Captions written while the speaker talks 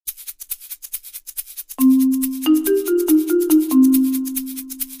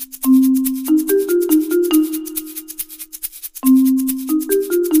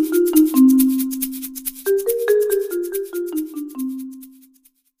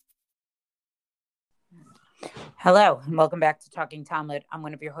Hello, and welcome back to Talking Talmud. I'm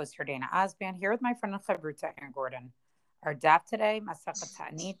one of your hosts, Dana Osban, here with my friend Chavruta Aaron Gordon. Our daf today, Masachet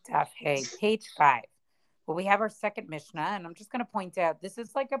Ta'anit, daf Hey, page 5. Well, we have our second Mishnah, and I'm just going to point out this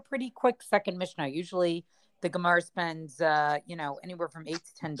is like a pretty quick second Mishnah. Usually the Gemara spends, anywhere from 8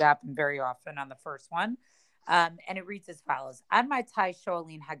 to 10 daf, and very often on the first one. And it reads as follows: Ad my tai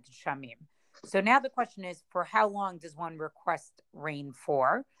shoalin hagshamim. So now the question is, for how long does one request rain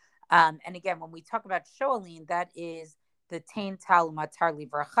for? And again, when we talk about shoalin, that is the tain tal matar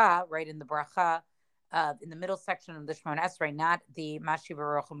livracha, right in the bracha, in the middle section of the Shemon Esrei, not the Mashiv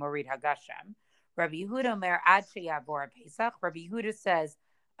Aruch Morid Hagashem. Rabbi Yehuda Omer ad sheyavor Pesach. Rabbi Yehuda says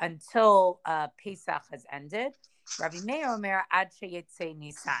until Pesach has ended. Rabbi Meir Omer ad sheyetze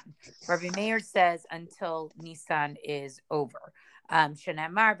Nisan. Rabbi Meir says until Nisan is over.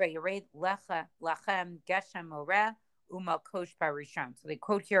 Shenamar vayired lachem geshem moreh umalkosh barishon. So they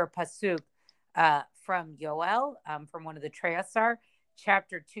quote here a pasuk from Yoel, from one of the Treyasar,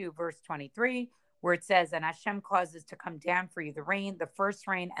 chapter 2, verse 23, where it says, and Hashem causes to come down for you the rain, the first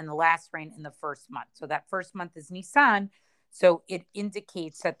rain and the last rain in the first month. So that first month is Nisan. So it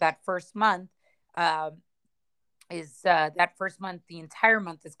indicates that first month the entire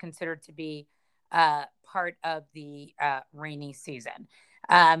month is considered to be part of the rainy season.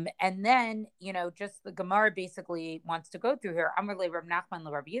 And then, just the Gemara basically wants to go through here. Amar le Rav Nachman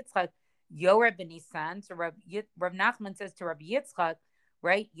le Rabbi Yitzchak, Yoreh b'Nisan. So Rav Nachman says to Rabbi Yitzchak,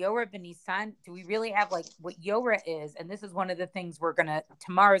 right? Yoreh b'Nisan. Do we really have like what Yoreh is? And this is one of the things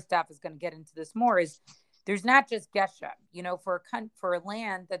tomorrow's staff is going to get into this more, is there's not just Geshem, for a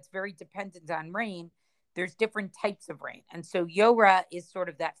land that's very dependent on rain, there's different types of rain. And so Yoreh is sort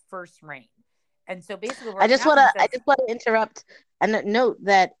of that first rain. And so basically, I just want to interrupt and note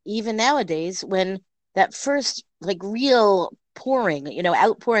that even nowadays, when that first like real pouring,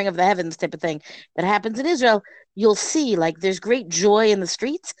 outpouring of the heavens type of thing that happens in Israel, you'll see like there's great joy in the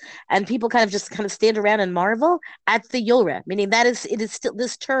streets, and people kind of stand around and marvel at the Yoreh, meaning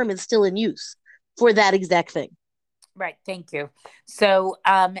this term is still in use for that exact thing. Right. Thank you. So,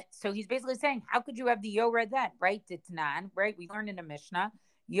 he's basically saying, how could you have the Yoreh then, right? Ditnan, right? We learned in a Mishnah.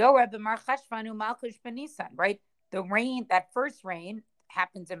 Yoreh b'Mar Cheshvan u'Malkush b'Nisan, right? The rain, that first rain,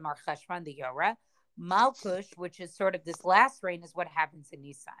 happens in Mar Cheshvan, the Yoreh. Malkush, which is sort of this last rain, is what happens in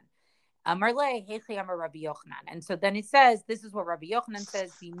Nisan. Amar le Hechi Amar Rabbi Yochanan. And so then it says, this is what Rabbi Yochanan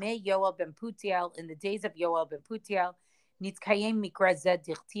says: Bimei Yoel ben Putiel, in the days of Yoel ben Putiel, Nitzkayim mikra zed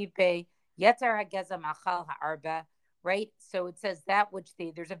dichtiv be Yeter hageza machal ha'arba. Right? So it says that which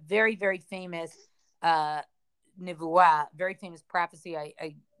there's a very, very famous Nivuah, very famous prophecy.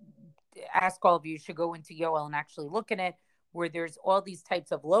 I ask all of you should go into Yoel and actually look at it, where there's all these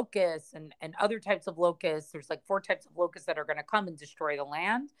types of locusts and other types of locusts. There's like 4 types of locusts that are going to come and destroy the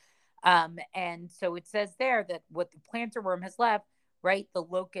land. And so it says there that what the planter worm has left, right, the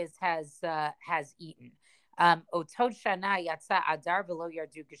locust has eaten. So it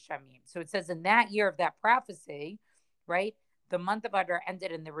says in that year of that prophecy, right, the month of Adar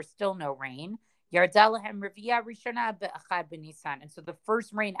ended and there was still no rain. And so the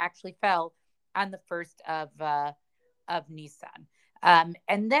first rain actually fell on the first of Nisan. And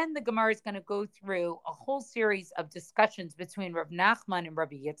then the Gemara is going to go through a whole series of discussions between Rav Nachman and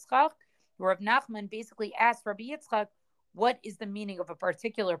Rabbi Yitzchak, where Rav Nachman basically asked Rabbi Yitzchak, what is the meaning of a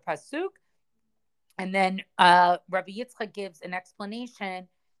particular pasuk? And then Rabbi Yitzchak gives an explanation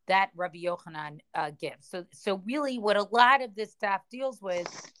that Rabbi Yochanan gives. So really what a lot of this stuff deals with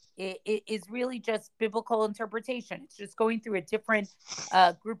is really just biblical interpretation. It's just going through a different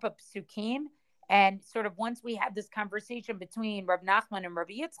group of psukim. And sort of once we have this conversation between Rav Nachman and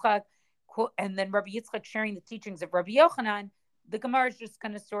Rabbi Yitzchak, and then Rabbi Yitzchak sharing the teachings of Rabbi Yochanan, the Gemara is just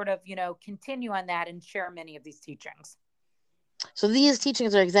going to sort of, continue on that and share many of these teachings. So these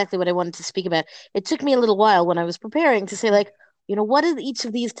teachings are exactly what I wanted to speak about. It took me a little while when I was preparing to say, like, what do each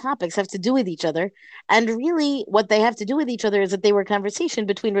of these topics have to do with each other? And really, what they have to do with each other is that they were a conversation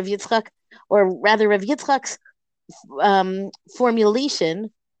between Rav Yitzchak, or rather Rav Yitzchak's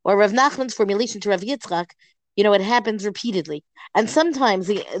formulation, or Rav Nachman's formulation to Rav Yitzchak. It happens repeatedly. And sometimes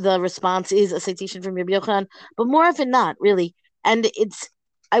the response is a citation from Rabbi Yochanan, but more often not, really. And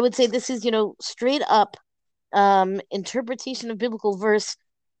I would say this is, straight up interpretation of biblical verse,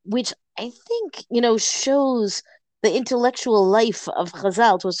 which I think, shows the intellectual life of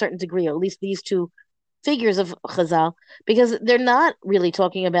Chazal to a certain degree, or at least these two figures of Chazal, because they're not really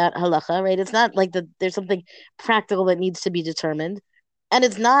talking about halacha, right? It's not like there's something practical that needs to be determined, and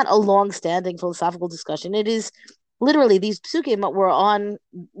it's not a long-standing philosophical discussion. It is literally these psukim were on,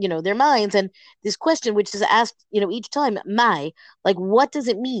 their minds, and this question, which is asked, each time, mai, like, what does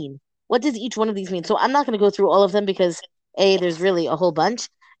it mean? what does each one of these mean? So I'm not going to go through all of them because A, there's really a whole bunch,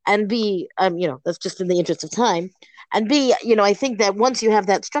 and B, that's just in the interest of time. And B, I think that once you have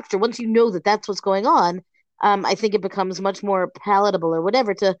that structure, once you know that that's what's going on, I think it becomes much more palatable or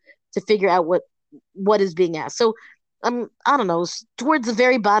whatever to figure out what is being asked. So I don't know, towards the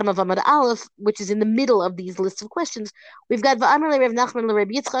very bottom of Amud Aleph, which is in the middle of these lists of questions, we've got Va'amar le Rav Nachman le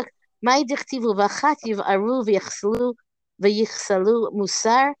Rabbi Yitzchak, Mai dichtivu v'achat yiv'aru v'yichsalu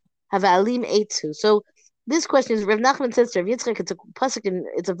musar hava'alim eitu. So this question is Rav Nachman says to Rav Yitzchak, it's a pasuk,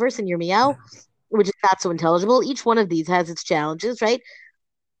 it's a verse in Yirmiyahu, which is not so intelligible. Each one of these has its challenges, right?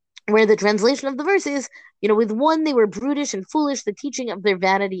 Where the translation of the verse is, with one they were brutish and foolish, the teaching of their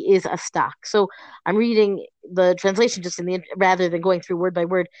vanity is a stock. So I'm reading the translation just rather than going through word by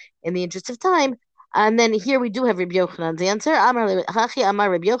word in the interest of time. And then here we do have Rabbi Yochanan's answer. Amar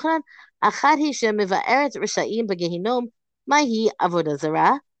Rabbi Yochanan, Achad hi shemiva'eret risha'im b'gehinom, mahi avodah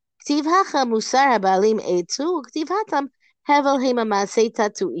zarah, k'tiv hacha musar ha'ba'alim eitu, k'tiv hatam hevel hema ma'asei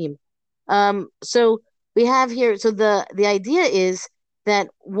tatu'im. So we have here, so the idea is that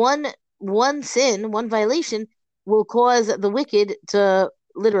one sin, one violation, will cause the wicked to,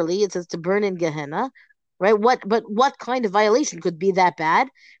 literally, it says, to burn in Gehenna, right? But what kind of violation could be that bad?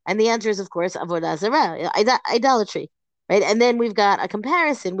 And the answer is, of course, avodah zarah, idolatry, right? And then we've got a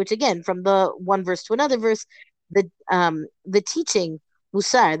comparison, which again, from the one verse to another verse, the teaching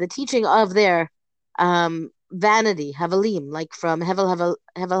musar, the teaching of their vanity, havalim, like from Hevel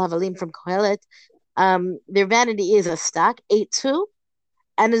Havalim from Kohelet, their vanity is a stock, 8:2.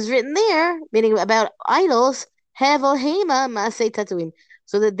 And is written there, meaning about idols, hevel hema masei tatuim,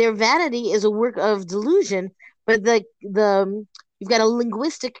 so that their vanity is a work of delusion. But you've got a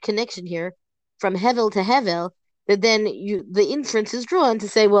linguistic connection here from hevel to hevel, that then the inference is drawn to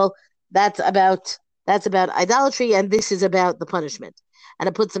say, well, that's about idolatry, and this is about the punishment, and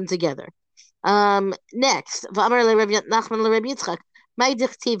it puts them together. Next, v'amar le Rabbi Nachman le Rabbi Yitzchak, mai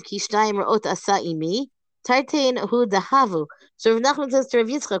dichtiv ki shtayim ra'ot asa imi. Tartain hu dahavu. So Rav Nachman says to Rav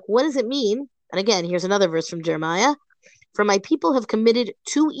Yitzchak, what does it mean? And again, here's another verse from Jeremiah. For my people have committed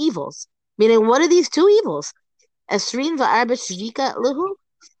 2 evils. Meaning, what are these 2 evils? Esrin va'arba shvika luhu?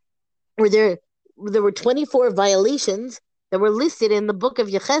 Where there were 24 violations that were listed in the book of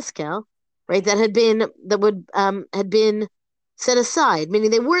Yechezkel, right? That had been set aside,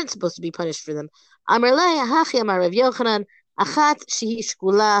 meaning they weren't supposed to be punished for them. Amar lei hachi amar Rav Yochanan achat shehi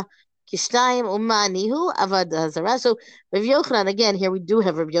shkula. So Rav Yochanan, again, here we do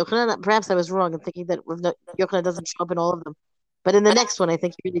have Rav Yochanan. Perhaps I was wrong in thinking that Rav Yochanan doesn't show up in all of them, but in the next one, I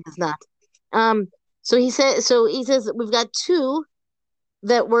think he really does not. So he says we've got 2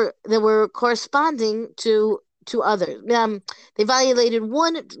 that were corresponding to others. They violated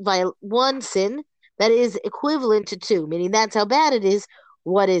one sin that is equivalent to 2, meaning that's how bad it is.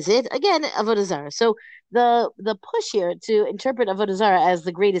 What is it? Again, avodah zarah. So the push here to interpret avodah zarah as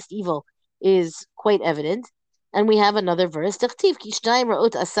the greatest evil is quite evident, and we have another verse. Tachtiv ki shnayim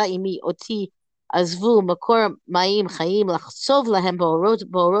ra'ot asa imi oti azvu makor ma'im chayim lachsov lahem bo'orot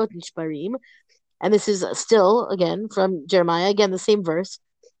nishbarim. And this is still, again, from Jeremiah, again, the same verse,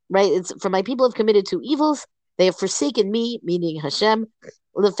 right? It's, for my people have committed 2 evils. They have forsaken me, meaning Hashem,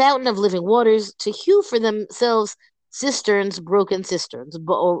 the fountain of living waters, to hew for themselves cisterns, broken cisterns,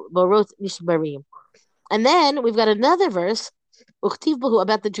 bo'orot nishbarim. And then we've got another verse, Uchtiv Bahu,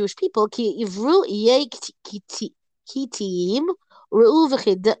 about the Jewish people, Ki ivru iye kitiyim, ru'u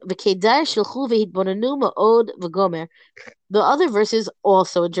v'kedar shilchu v'hitbonanu ma'od v'gomer. The other verse is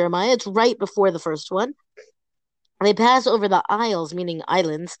also in Jeremiah. It's right before the first one. And they pass over the isles, meaning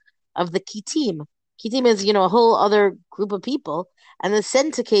islands, of the Kitim. Kitim is, a whole other group of people. And then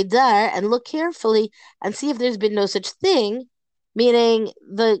send to Kedar and look carefully and see if there's been no such thing, meaning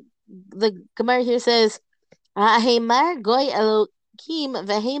the Gemara here says, "Ha'heimar goy elokim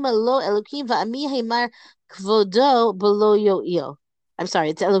v'heima lo elokim v'ami heimar kvodo below yo'io." I'm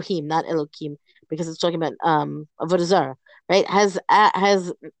sorry, it's Elohim, not Elokim, because it's talking about avodah zarah, right? Has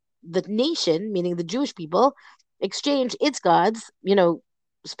the nation, meaning the Jewish people, exchanged its gods,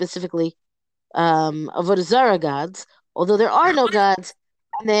 specifically avodah zarah gods, although there are no gods,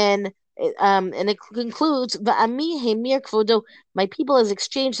 and then. And it concludes, "Va'ami heimir kvodo." My people has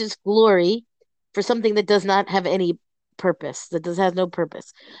exchanged its glory for something that does not have any purpose, has no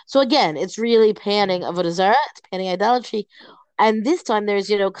purpose. So again, it's really panning avodah zarah, it's panning idolatry, and this time there's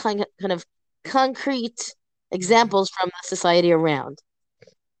kind of concrete examples from the society around.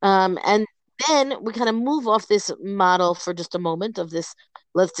 And then we kind of move off this model for just a moment of this.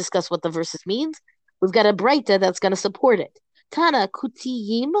 Let's discuss what the verses means. We've got a breita that's going to support it. Tana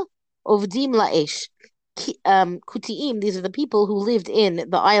kutiyim ovdim la'esh. Kutiim. These are the people who lived in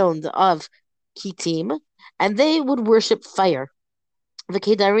the island of Kitim, and they would worship fire. The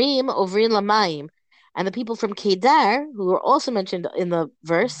Kedarim Ovrin Lamayim, and the people from Kedar, who are also mentioned in the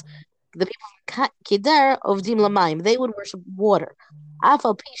verse, the people from Kedar Ovdim Lamayim, they would worship water.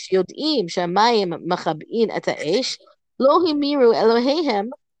 Afal Pish Yodim Shamayim Machabin et Ha'esh, Lo Himiru Elohehem,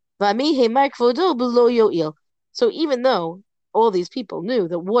 Vami Hemar Kvodo Below Yoil. So even though all these people knew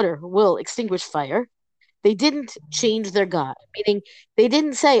that water will extinguish fire, they didn't change their God, meaning they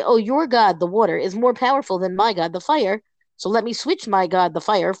didn't say, "Oh, your God, the water, is more powerful than my God, the fire. So let me switch my God, the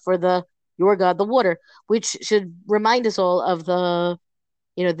fire, for the your God, the water," which should remind us all of the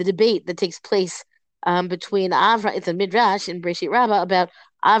debate that takes place between Avraham. It's a midrash in Breshit Rabbah about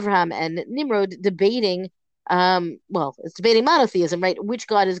Avraham and Nimrod debating. It's debating monotheism, right? Which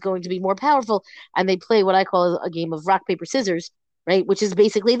God is going to be more powerful? And they play what I call a game of rock paper scissors, right? Which is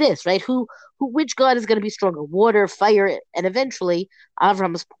basically this, right? Which God is going to be stronger? Water, fire, and eventually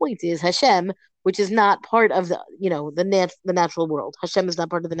Avraham's point is Hashem, which is not part of the natural world. Hashem is not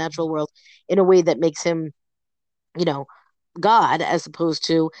part of the natural world in a way that makes him, you know, God, as opposed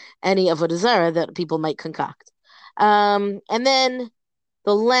to any of Avodah Zarah that people might concoct. And then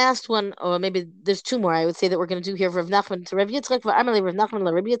the last one, or maybe there's two more I would say that we're going to do here. Rav Nachman to Rav Yitzchak, v'amar Rav Nachman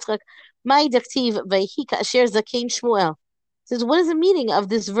la Rav Yitzchak, my daktiv v'hika asher zakein Shmuel. Says, what is the meaning of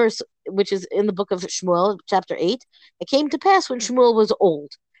this verse, which is in the book of Shmuel, chapter 8? It came to pass when Shmuel was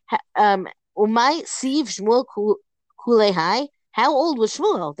old. Umay siv Shmuel kulehai. How old was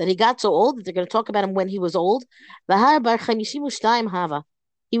Shmuel that he got so old that they're going to talk about him when he was old? V'har bar 52 hava.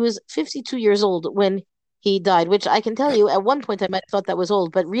 He was 52 years old when he died, which I can tell you at one point I might have thought that was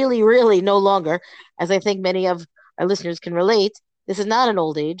old, but really, really no longer, as I think many of our listeners can relate. This is not an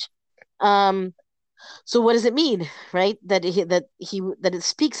old age. So what does it mean, right? That it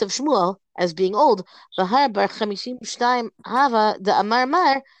speaks of Shmuel as being old. V'har bar 52 hava the amar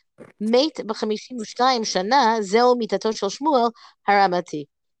mar. Mate ב-52 shana zeo mitato shel Shmuel haramati.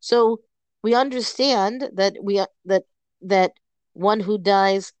 So we understand that one who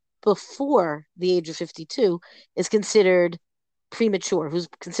dies before the age of 52 is considered premature, who's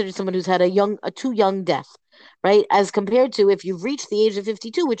considered someone who's had a too young death, right? As compared to if you've reached the age of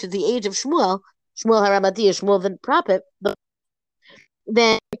 52, which is the age of Shmuel haramati, Shmuel the prophet,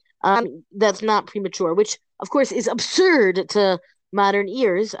 then that's not premature, which of course is absurd to modern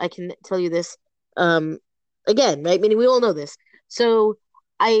ears. I can tell you this again, right? Meaning we all know this. So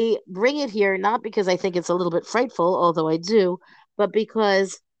I bring it here not because I think it's a little bit frightful, although I do, but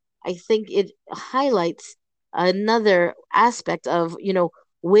because I think it highlights another aspect of,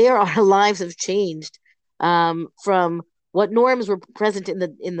 where our lives have changed from what norms were present in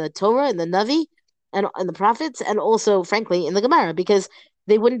the Torah and the Navi and the prophets, and also, frankly, in the Gemara, because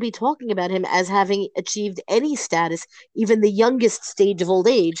they wouldn't be talking about him as having achieved any status, even the youngest stage of old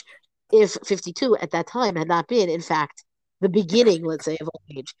age, if 52 at that time had not been, in fact, the beginning, let's say, of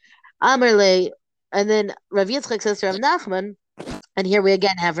old age. Amarle, and then Rav Yitzchak says to Rav Nachman, and here we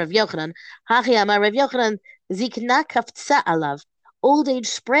again have Rav Yochanan, Hachi Amar Rav Yochanan, Zikna kaftsa alav. Old age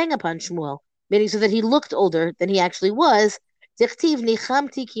sprang upon Shmuel, meaning so that he looked older than he actually was. Dichtiv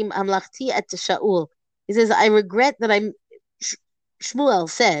nichamti kim amlachti et Shaul. He says, I regret that Shmuel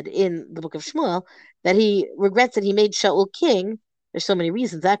said in the book of Shmuel that he regrets that he made Shaul king. There's so many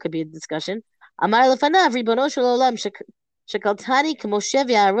reasons that could be a discussion. Amar lefanav ribono shel olam shekaltani k'Moshe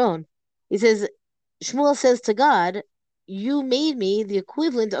v'Aaron. He says, Shmuel says to God, you made me the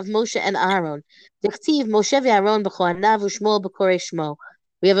equivalent of Moshe and Aaron. Dichtiv Moshe v'Aaron b'choanav u'Shmuel b'korei Shmo.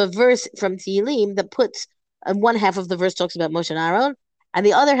 We have a verse from Tehillim that puts, one half of the verse talks about Moshe and Aaron, and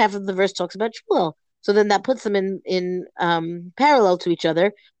the other half of the verse talks about Shmuel. So then that puts them in parallel to each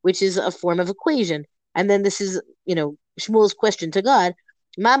other, which is a form of equation. And then this is, Shmuel's question to God,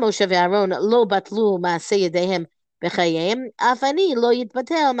 Ma Moshe ve'Aaron lo batlu ma'aseh yedehem b'chayim, afani lo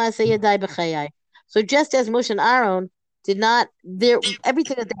yitbatel ma'aseh yedai b'chayai. So just as Moshe and Aaron did not,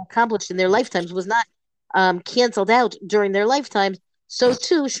 everything that they accomplished in their lifetimes was not canceled out during their lifetimes, so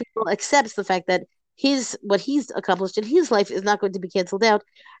too Shmuel accepts the fact that what he's accomplished in his life is not going to be canceled out.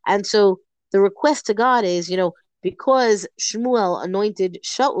 And so the request to God is, because Shmuel anointed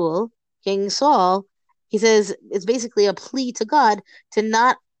Shaul, King Saul, he says it's basically a plea to God to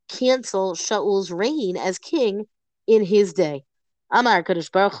not cancel Shaul's reign as king in his day. Amar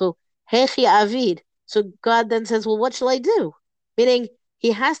Kadosh Baruch Hu, Hechi Avid. So God then says, well, what shall I do? Meaning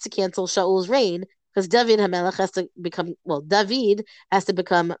he has to cancel Shaul's reign because David Hamelech has to become, David has to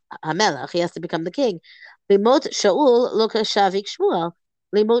become Hamelech. He has to become the king. Limot Shaul lo kashavik Shmuel.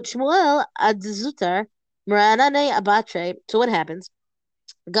 Limot Shmuel ad zutar Maranane abatre. So what happens?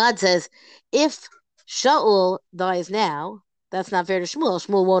 God says, if Shaul dies now. That's not fair to Shmuel.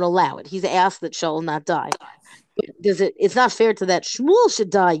 Shmuel won't allow it. He's asked that Shaul not die. It's not fair to that Shmuel should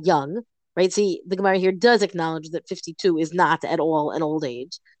die young, right? See, the Gemara here does acknowledge that 52 is not at all an old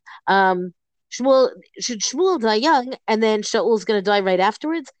age. Um, Shmuel die young, and then Shaul's going to die right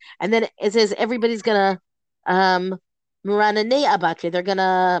afterwards, and then it says everybody's going to Muranane Abatre. They're going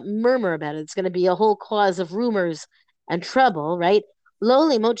to murmur about it. It's going to be a whole cause of rumors and trouble, right? Lo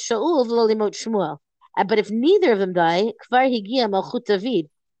limot Shaul, lo limot Shmuel. But if neither of them die, Kvar Higia Malchut David.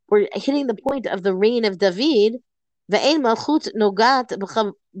 We're hitting the point of the reign of David. ואין מלכות נוגעת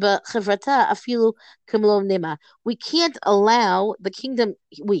בחברתה אפילו כמלוא נמה. We can't allow the kingdom,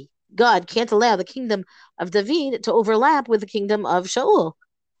 God can't allow the kingdom of David to overlap with the kingdom of Shaul.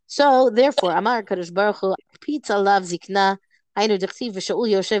 So, therefore, Amar Kadosh Baruch Hu, הקפיץ עליו זקנה, היינו דכתיב ושאול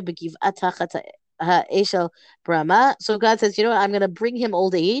יושב בגבעה תחת האשל ברמה. So God says, you know what, I'm going to bring him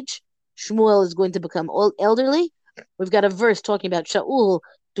old age. Shmuel is going to become elderly. We've got a verse talking about Shaul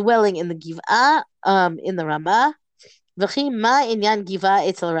dwelling in the Giv'ah, in the Ramah. Why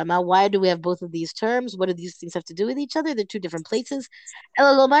do we have both of these terms? What do these things have to do with each other? They're two different places.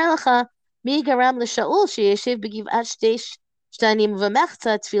 Why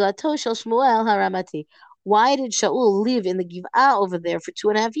did Shaul live in the Giv'ah over there for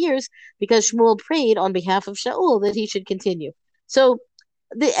 2.5 years? Because Shmuel prayed on behalf of Shaul that he should continue. So,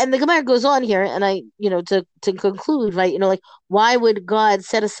 the Gemara goes on here, and to conclude, right? Like, why would God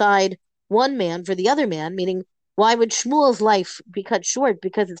set aside one man for the other man? Meaning, why would Shmuel's life be cut short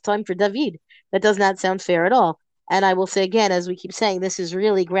because it's time for David? That does not sound fair at all. And I will say again, as we keep saying, this is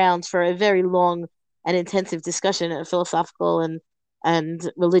really grounds for a very long and intensive discussion, philosophical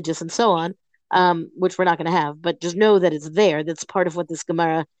and religious and so on, which we're not going to have. But just know that it's there. That's part of what this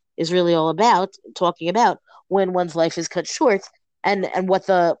Gemara is really all about, talking about when one's life is cut short and what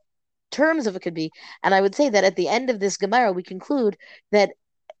the terms of it could be. And I would say that at the end of this Gemara, we conclude that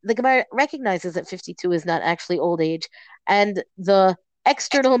the Gemara recognizes that 52 is not actually old age, and the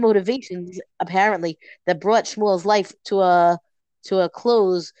external motivations apparently that brought Shmuel's life to a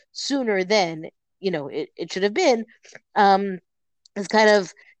close sooner than it should have been, is kind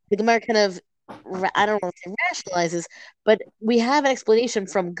of the Gemara kind of, I don't want to say rationalizes, but we have an explanation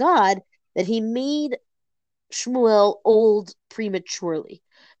from God that He made Shmuel old prematurely.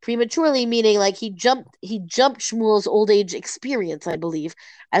 Prematurely meaning like he jumped Shmuel's old age experience, I believe,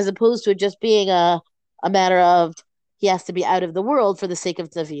 as opposed to it just being a matter of he has to be out of the world for the sake of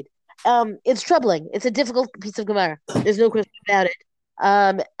David. It's troubling. It's a difficult piece of Gemara. There's no question about it.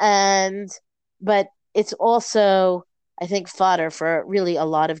 But it's also, I think, fodder for really a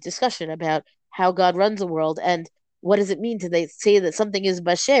lot of discussion about how God runs the world and what does it mean to they say that something is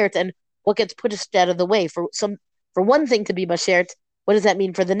bashert and what gets pushed out of the way for one thing to be bashert. What does that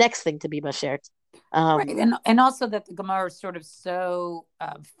mean for the next thing to be bashert? Right, and also that the Gemara sort of so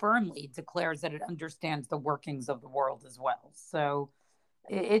firmly declares that it understands the workings of the world as well. So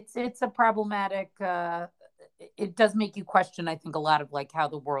it's a problematic. It does make you question, I think, a lot of like how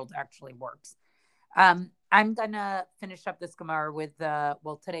the world actually works. I'm gonna finish up this Gemara with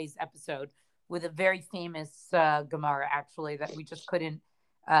today's episode with a very famous Gemara actually that we just couldn't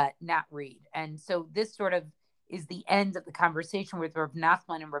not read, and so this sort of is the end of the conversation with Rav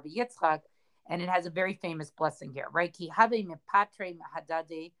Nachman and Rabbi Yitzchak, and it has a very famous blessing here, right? Ki have mepatre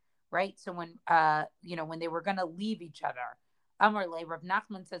mahadade, right? So when when they were going to leave each other, Amar le, Rav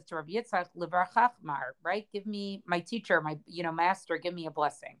Nachman says to Rabbi Yitzchak, levarchach mar, right? Give me my teacher, my master, give me a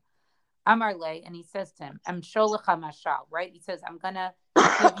blessing. Amar le, and he says to him, Am sholacha mashal, right? He says, I'm gonna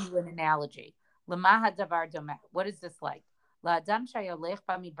give you an analogy. Lamaha davar domeh. What is this like? La adam shayolech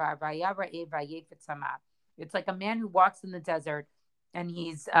bamidbar vayavra vayefetzama. It's like a man who walks in the desert and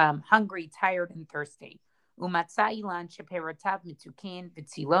he's hungry, tired, and thirsty. And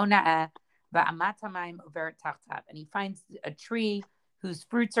he finds a tree whose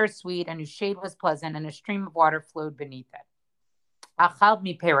fruits are sweet and whose shade was pleasant, and a stream of water flowed beneath it.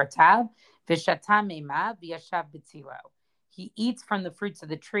 He eats from the fruits of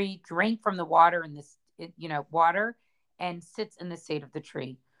the tree, drank from the water in this, water, and sits in the shade of the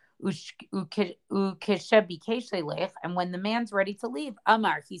tree. And when the man's ready to leave,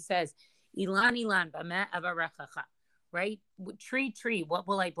 Amar, he says, Ilan, Ilan, b'meh avarechacha, right? Tree, what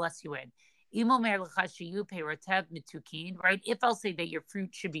will I bless you in? Right? If I'll say that your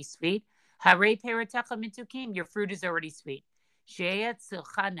fruit should be sweet, hare perotecha mitukin, your fruit is already sweet. If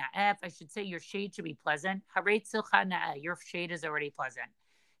I should say your shade should be pleasant, your shade is already pleasant.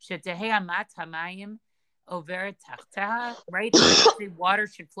 Over tachtaha, right? Water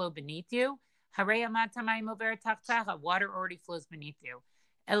should flow beneath you. Water already flows beneath you.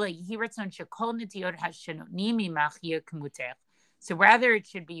 So rather it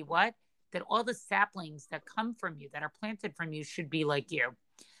should be what? That all the saplings that come from you, that are planted from you, should be like you.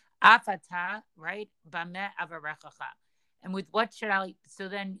 Afata, right? Bameh avarechacha. And with what should I? So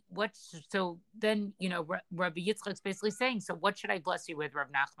then, Rabbi Yitzchak's basically saying, so what should I bless you with, Rav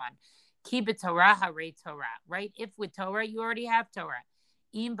Nachman? Ki b'Torah harei Torah, right? If with Torah you already have Torah,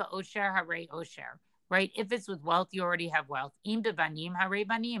 im ba'osher harei osher, right? If it's with wealth, you already have wealth. Im b'banim harei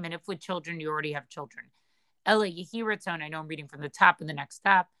banim, and if with children, you already have children. Ela yehiraton. I know I'm reading from the top in the next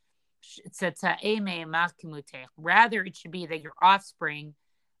stop. Rather, it should be that your offspring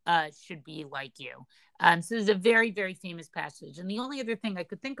should be like you. So this is a very, very famous passage. And the only other thing I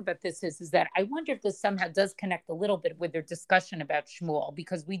could think about this is that I wonder if this somehow does connect a little bit with their discussion about Shmuel,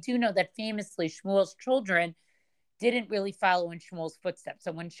 because we do know that famously Shmuel's children didn't really follow in Shmuel's footsteps.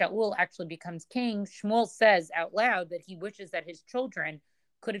 So when Shaul actually becomes king, Shmuel says out loud that he wishes that his children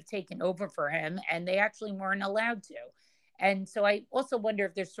could have taken over for him, and they actually weren't allowed to. And so I also wonder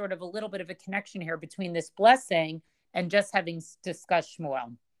if there's sort of a little bit of a connection here between this blessing and just having discussed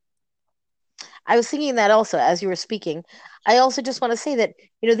Shmuel. I was thinking that also as you were speaking. I also just want to say that,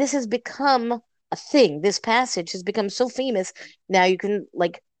 this has become a thing. This passage has become so famous. Now you can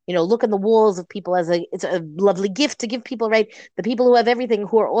look on the walls of people it's a lovely gift to give people, right? The people who have everything,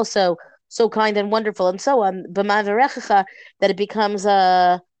 who are also so kind and wonderful and so on. That it becomes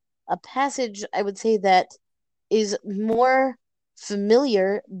a passage, I would say, that is more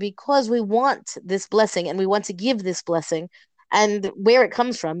familiar because we want this blessing and we want to give this blessing, and where it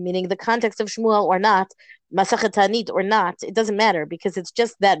comes from, meaning the context of Shmuel or not, Masachet Ta'anit or not, it doesn't matter because it's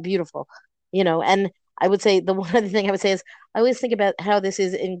just that beautiful, And I would say the one other thing I would say is I always think about how this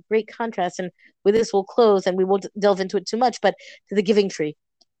is in great contrast, and with this we'll close and we won't delve into it too much, but to the giving tree.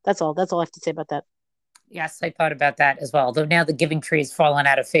 That's all. That's all I have to say about that. Yes, I thought about that as well. Though now the giving tree has fallen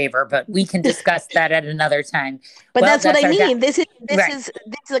out of favor, but we can discuss that at another time. But that's what I mean. This is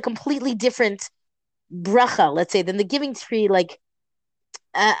a completely different bracha, let's say, than the giving tree.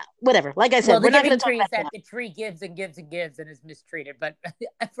 Whatever. Like I said, we're not going to talk about that. The tree gives and gives and gives and is mistreated, but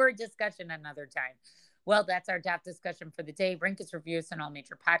for a discussion another time. Well, that's our DAF discussion for the day. Rank us, review us on all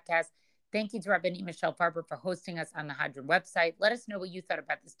major podcasts. Thank you to Rabbanit Michelle Farber for hosting us on the Hadran website. Let us know what you thought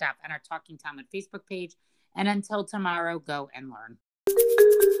about this DAF on our Talking Talmud Facebook page. And until tomorrow, go and learn.